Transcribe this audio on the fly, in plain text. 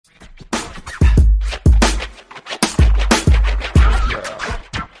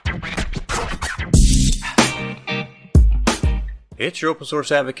It's your open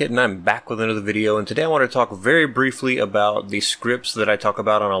source advocate, and I'm back with another video. And today I want to talk very briefly about the scripts that I talk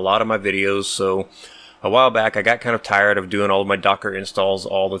about on a lot of my videos. So a while back I got kind of tired of doing all of my Docker installs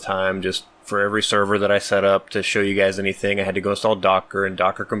all the time. Just for every server that I set up to show you guys anything, I had to go install Docker and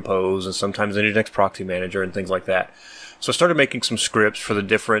Docker Compose and sometimes NGinX Proxy Manager and things like that. So I started making some scripts for the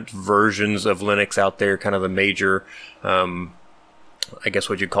different versions of Linux out there, kind of the major I guess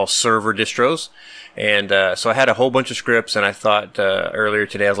what you'd call server distros. And so I had a whole bunch of scripts, and I thought earlier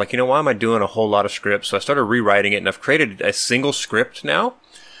today, I was like, you know, why am I doing a whole lot of scripts? So I started rewriting it, and I've created a single script now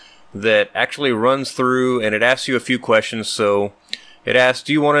that actually runs through, and it asks you a few questions. So it asks,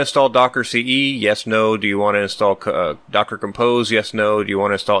 do you want to install Docker CE? Yes, no. Do you want to install Docker Compose? Yes, no. Do you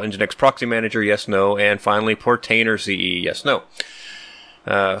want to install NGinX Proxy Manager? Yes, no. And finally, portainer-ce? Yes, no.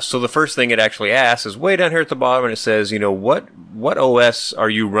 So the first thing it actually asks is way down here at the bottom, and it says, you know, what OS are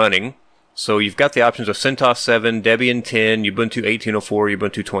you running? So you've got the options of CentOS 7, Debian 10, Ubuntu 18.04,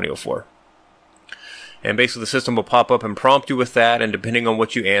 Ubuntu 20.04. And basically the system will pop up and prompt you with that, and depending on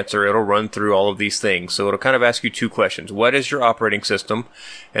what you answer, it'll run through all of these things. So it'll kind of ask you two questions. What is your operating system?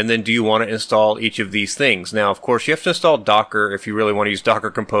 And then do you want to install each of these things? Now, of course, you have to install Docker if you really want to use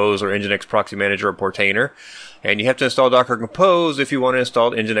Docker Compose or NGinX Proxy Manager or Portainer. And you have to install Docker Compose if you want to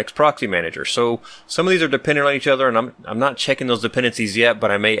install NGinX Proxy Manager. So some of these are dependent on each other, and I'm not checking those dependencies yet, but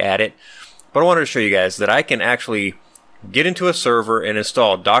I may add it. But I wanted to show you guys that I can actually get into a server and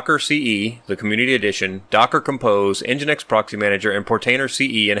install Docker CE, the Community Edition, Docker Compose, NGinX Proxy Manager, and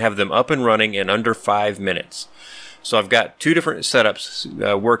portainer-ce, and have them up and running in under 5 minutes. So I've got two different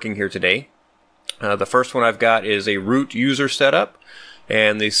setups working here today. The first one I've got is a root user setup,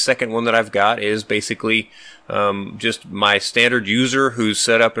 and the second one that I've got is basically just my standard user who's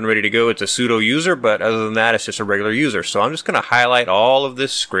set up and ready to go. It's a sudo user, but other than that, it's just a regular user. So I'm just going to highlight all of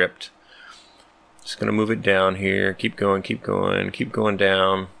this script. Just going to move it down here, keep going, keep going, keep going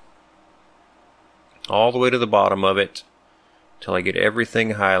down, all the way to the bottom of it, until I get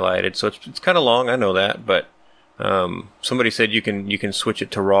everything highlighted. So it's kind of long, I know that, but somebody said you can switch it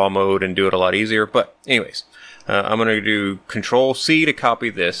to raw mode and do it a lot easier. But anyways, I'm going to do Control-C to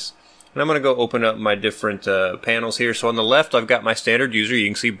copy this, and I'm going to go open up my different panels here. So on the left, I've got my standard user. You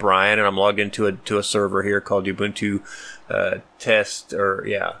can see Brian, and I'm logged into a server here called Ubuntu test, or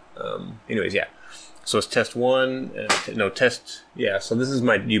yeah. Anyways, yeah. So it's test one, yeah, so this is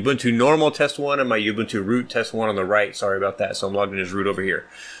my Ubuntu normal test one and my Ubuntu root test one on the right. Sorry about that. So I'm logged in as root over here.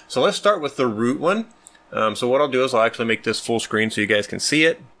 So let's start with the root one. So what I'll do is I'll actually make this full screen so you guys can see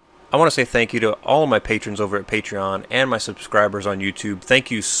it. I want to say thank you to all of my patrons over at Patreon and my subscribers on YouTube. Thank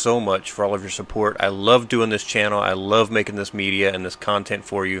you so much for all of your support. I love doing this channel. I love making this media and this content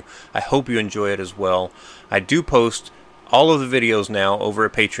for you. I hope you enjoy it as well. I do post all of the videos now over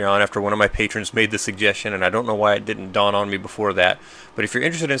at Patreon after one of my patrons made the suggestion, and I don't know why it didn't dawn on me before that. But if you're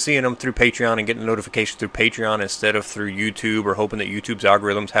interested in seeing them through Patreon and getting a notification through Patreon instead of through YouTube, or hoping that YouTube's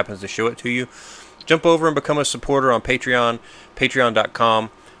algorithms happens to show it to you, jump over and become a supporter on Patreon,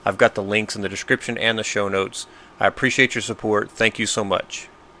 patreon.com. I've got the links in the description and the show notes. I appreciate your support. Thank you so much.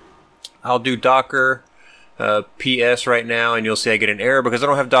 I'll do Docker PS right now, and you'll see I get an error because I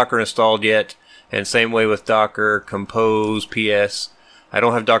don't have Docker installed yet. And same way with Docker Compose PS. I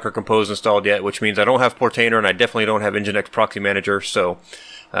don't have Docker Compose installed yet, which means I don't have Portainer, and I definitely don't have NGinX Proxy Manager. So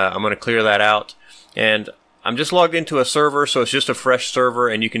I'm going to clear that out. And I'm just logged into a server, so it's just a fresh server,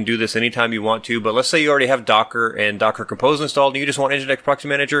 and you can do this anytime you want to. But let's say you already have Docker and Docker Compose installed, and you just want NGinX Proxy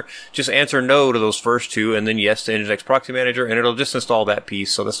Manager. Just answer no to those first two, and then yes to NGinX Proxy Manager, and it'll just install that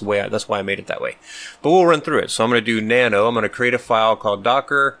piece. So that's why I made it that way. But we'll run through it. So I'm going to do nano. I'm going to create a file called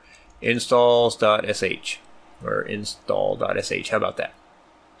Docker installs.sh or install.sh. How about that?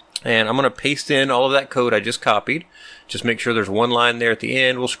 And I'm going to paste in all of that code I just copied. Just make sure there's one line there at the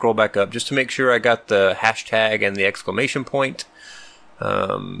end. We'll scroll back up just to make sure I got the hashtag and the exclamation point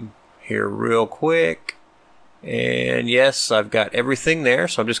here real quick. And yes, I've got everything there.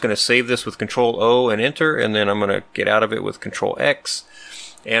 So I'm just going to save this with Control-O and Enter, and then I'm going to get out of it with Control-X.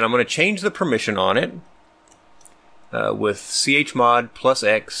 And I'm going to change the permission on it. With chmod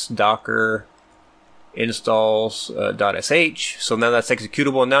 +x docker installs.sh. So now that's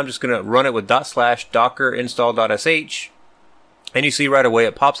executable, and now I'm just going to run it with /docker install.sh. And you see right away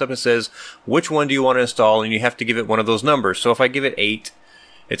it pops up and says, which one do you want to install? And you have to give it one of those numbers. So if I give it 8,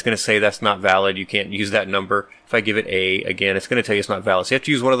 it's going to say that's not valid. You can't use that number. If I give it A, again, it's going to tell you it's not valid. So you have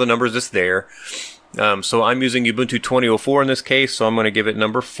to use one of the numbers that's there. So I'm using Ubuntu 20.04 in this case, so I'm going to give it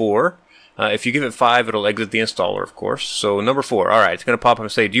number 4. If you give it 5, it'll exit the installer, of course. So number 4. All right, it's going to pop up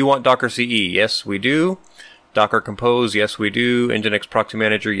and say, do you want Docker CE? Yes, we do. Docker Compose, yes we do. NGinX Proxy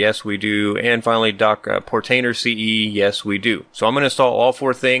Manager, yes we do. And finally portainer-ce, yes we do. So I'm going to install all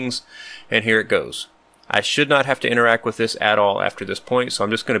 4 things, and here it goes. I should not have to interact with this at all after this point, so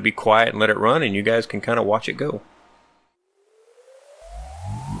I'm just going to be quiet and let it run, and you guys can kind of watch it go.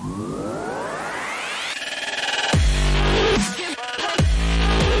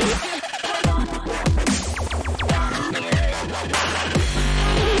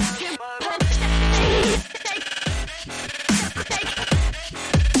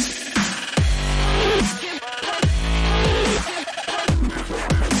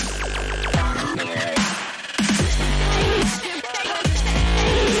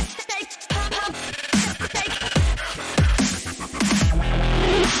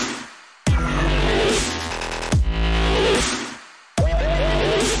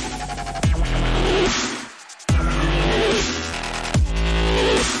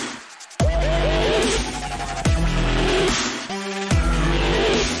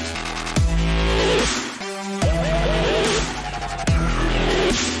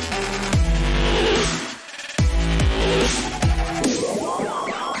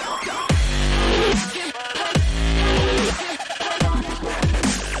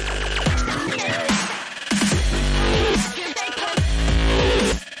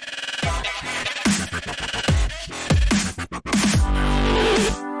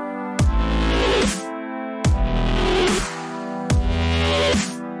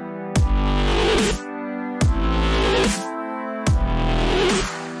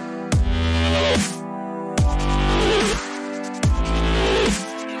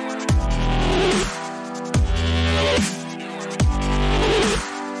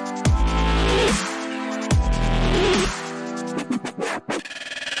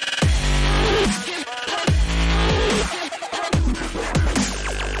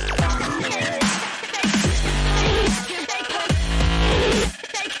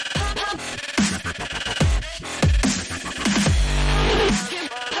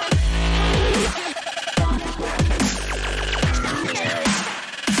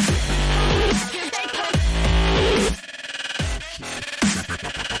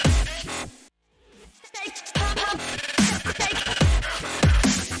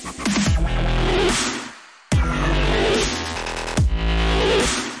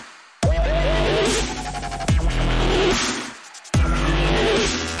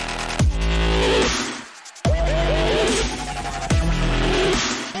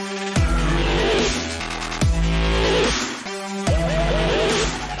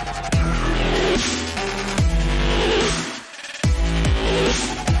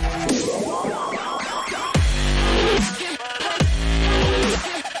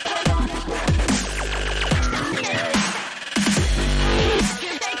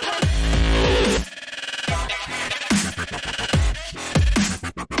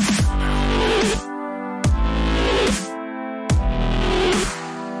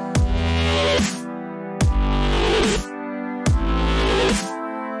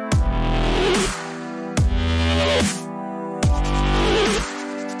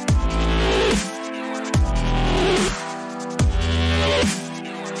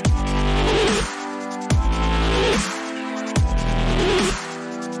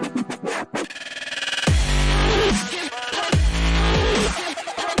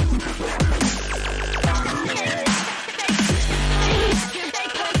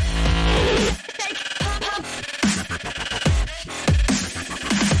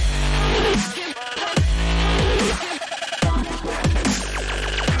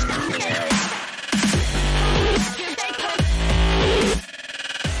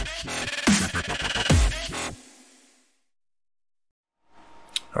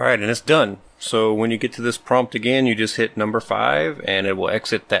 Alright, and it's done. So when you get to this prompt again, you just hit number 5 and it will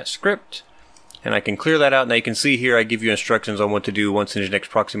exit that script. And I can clear that out. Now you can see here I give you instructions on what to do once NGinX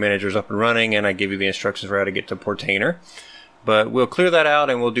Proxy Manager is up and running, and I give you the instructions for how to get to Portainer. But we'll clear that out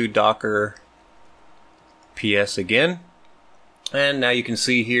and we'll do docker ps again. And now you can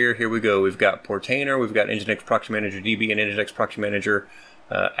see here we go. We've got Portainer, we've got NGinX Proxy Manager DB and NGinX Proxy Manager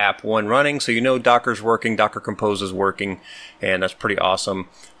app 1 running, so you know Docker's working, Docker Compose is working, and that's pretty awesome.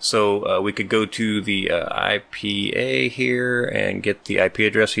 So we could go to the IPA here and get the IP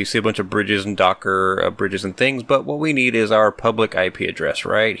address. So you see a bunch of bridges and Docker bridges and things, but what we need is our public IP address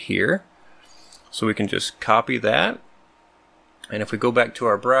right here. So we can just copy that, and if we go back to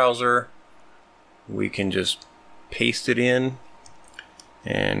our browser, we can just paste it in,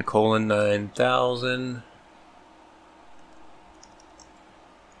 and :9000.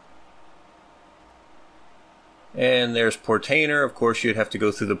 And there's Portainer. Of course, you'd have to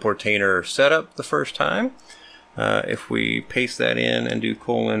go through the Portainer setup the first time. If we paste that in and do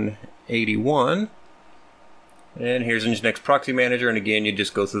 :81, and here's NGinX Proxy Manager, and again you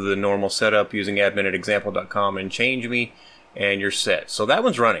just go through the normal setup using admin@example.com and change me, and you're set. So that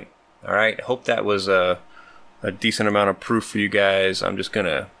one's running. All right, I hope that was a decent amount of proof for you guys. I'm just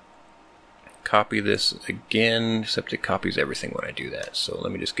gonna copy this again, except it copies everything when I do that. So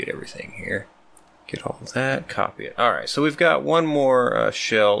let me just get everything here. Get all of that, copy it. All right, so we've got one more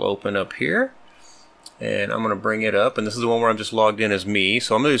shell open up here, and I'm going to bring it up, and this is the one where I'm just logged in as me.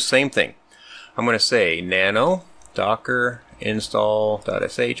 So I'm going to do the same thing. I'm going to say nano docker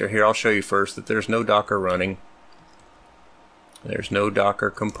install.sh, or here I'll show you first that there's no docker running. There's no docker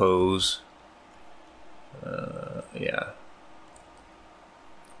compose. Yeah,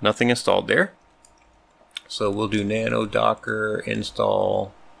 nothing installed there. So we'll do nano docker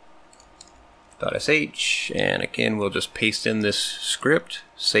install.sh, and again we'll just paste in this script,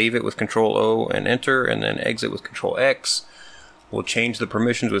 save it with Control-O and enter, and then exit with Control-X. We'll change the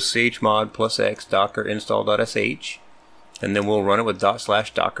permissions with chmod +x docker install.sh, and then we'll run it with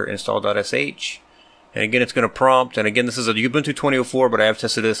 /docker install.sh. And again, it's going to prompt, and again, this is a Ubuntu 20.04, but I have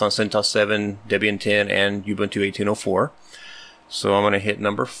tested this on CentOS 7, Debian 10, and Ubuntu 18.04. So I'm going to hit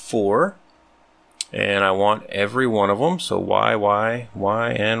number 4, and I want every one of them. So Y,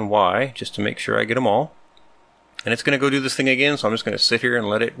 and Y, just to make sure I get them all. And it's going to go do this thing again, so I'm just going to sit here and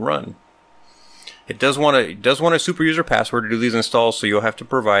let it run. It does want a super user password to do these installs, so you'll have to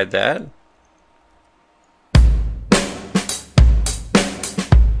provide that.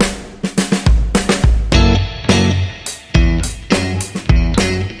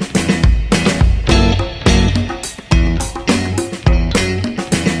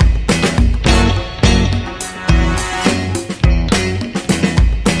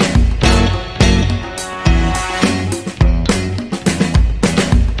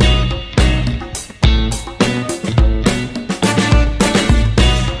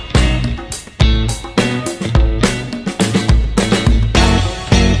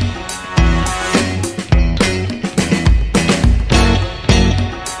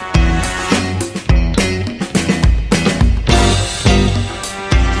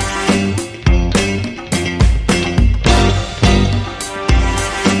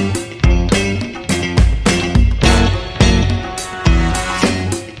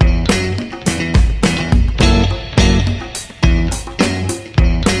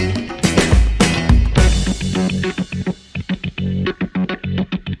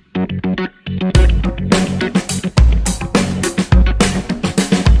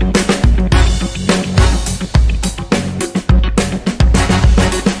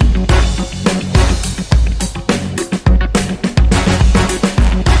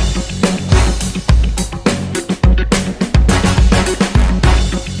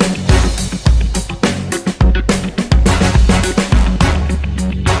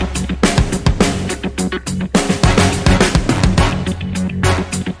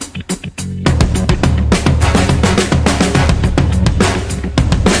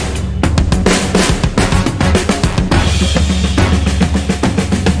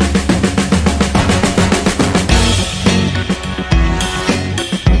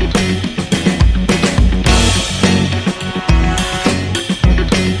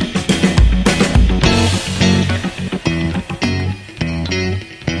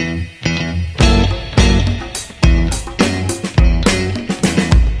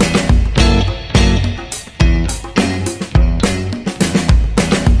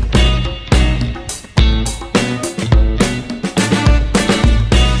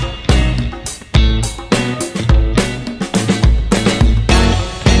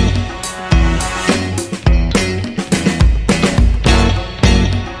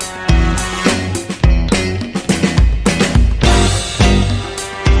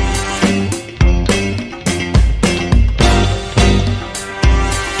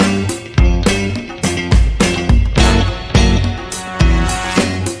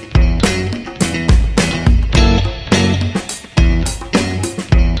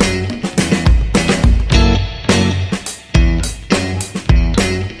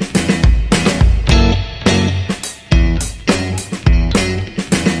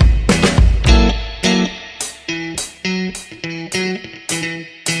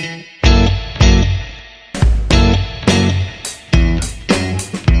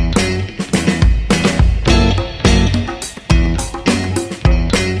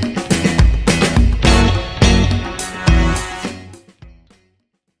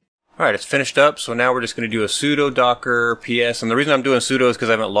 Alright, it's finished up, so now we're just going to do a sudo docker ps, and the reason I'm doing sudo is because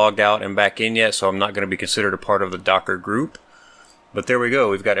I haven't logged out and back in yet, so I'm not going to be considered a part of the Docker group. But there we go.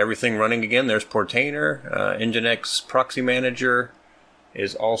 We've got everything running again. There's Portainer. NGinX Proxy Manager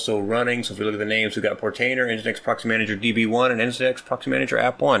is also running. So if we look at the names, we've got Portainer, NGinX Proxy Manager DB1, and NGinX Proxy Manager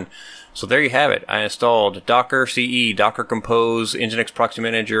App1. So there you have it. I installed Docker CE, Docker Compose, NGinX Proxy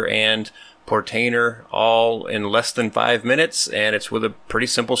Manager, and Portainer all in less than 5 minutes, and it's with a pretty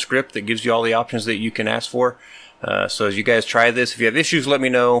simple script that gives you all the options that you can ask for. So as you guys try this, if you have issues, let me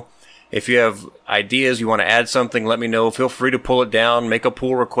know. If you have ideas, you want to add something, let me know. Feel free to pull it down, make a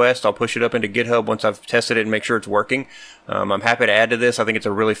pull request. I'll push it up into GitHub once I've tested it and make sure it's working. I'm happy to add to this. I think it's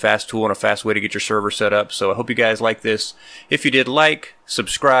a really fast tool and a fast way to get your server set up. So I hope you guys like this. If you did, like,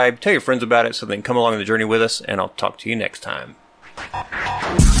 subscribe, tell your friends about it so they can come along the journey with us, and I'll talk to you next time.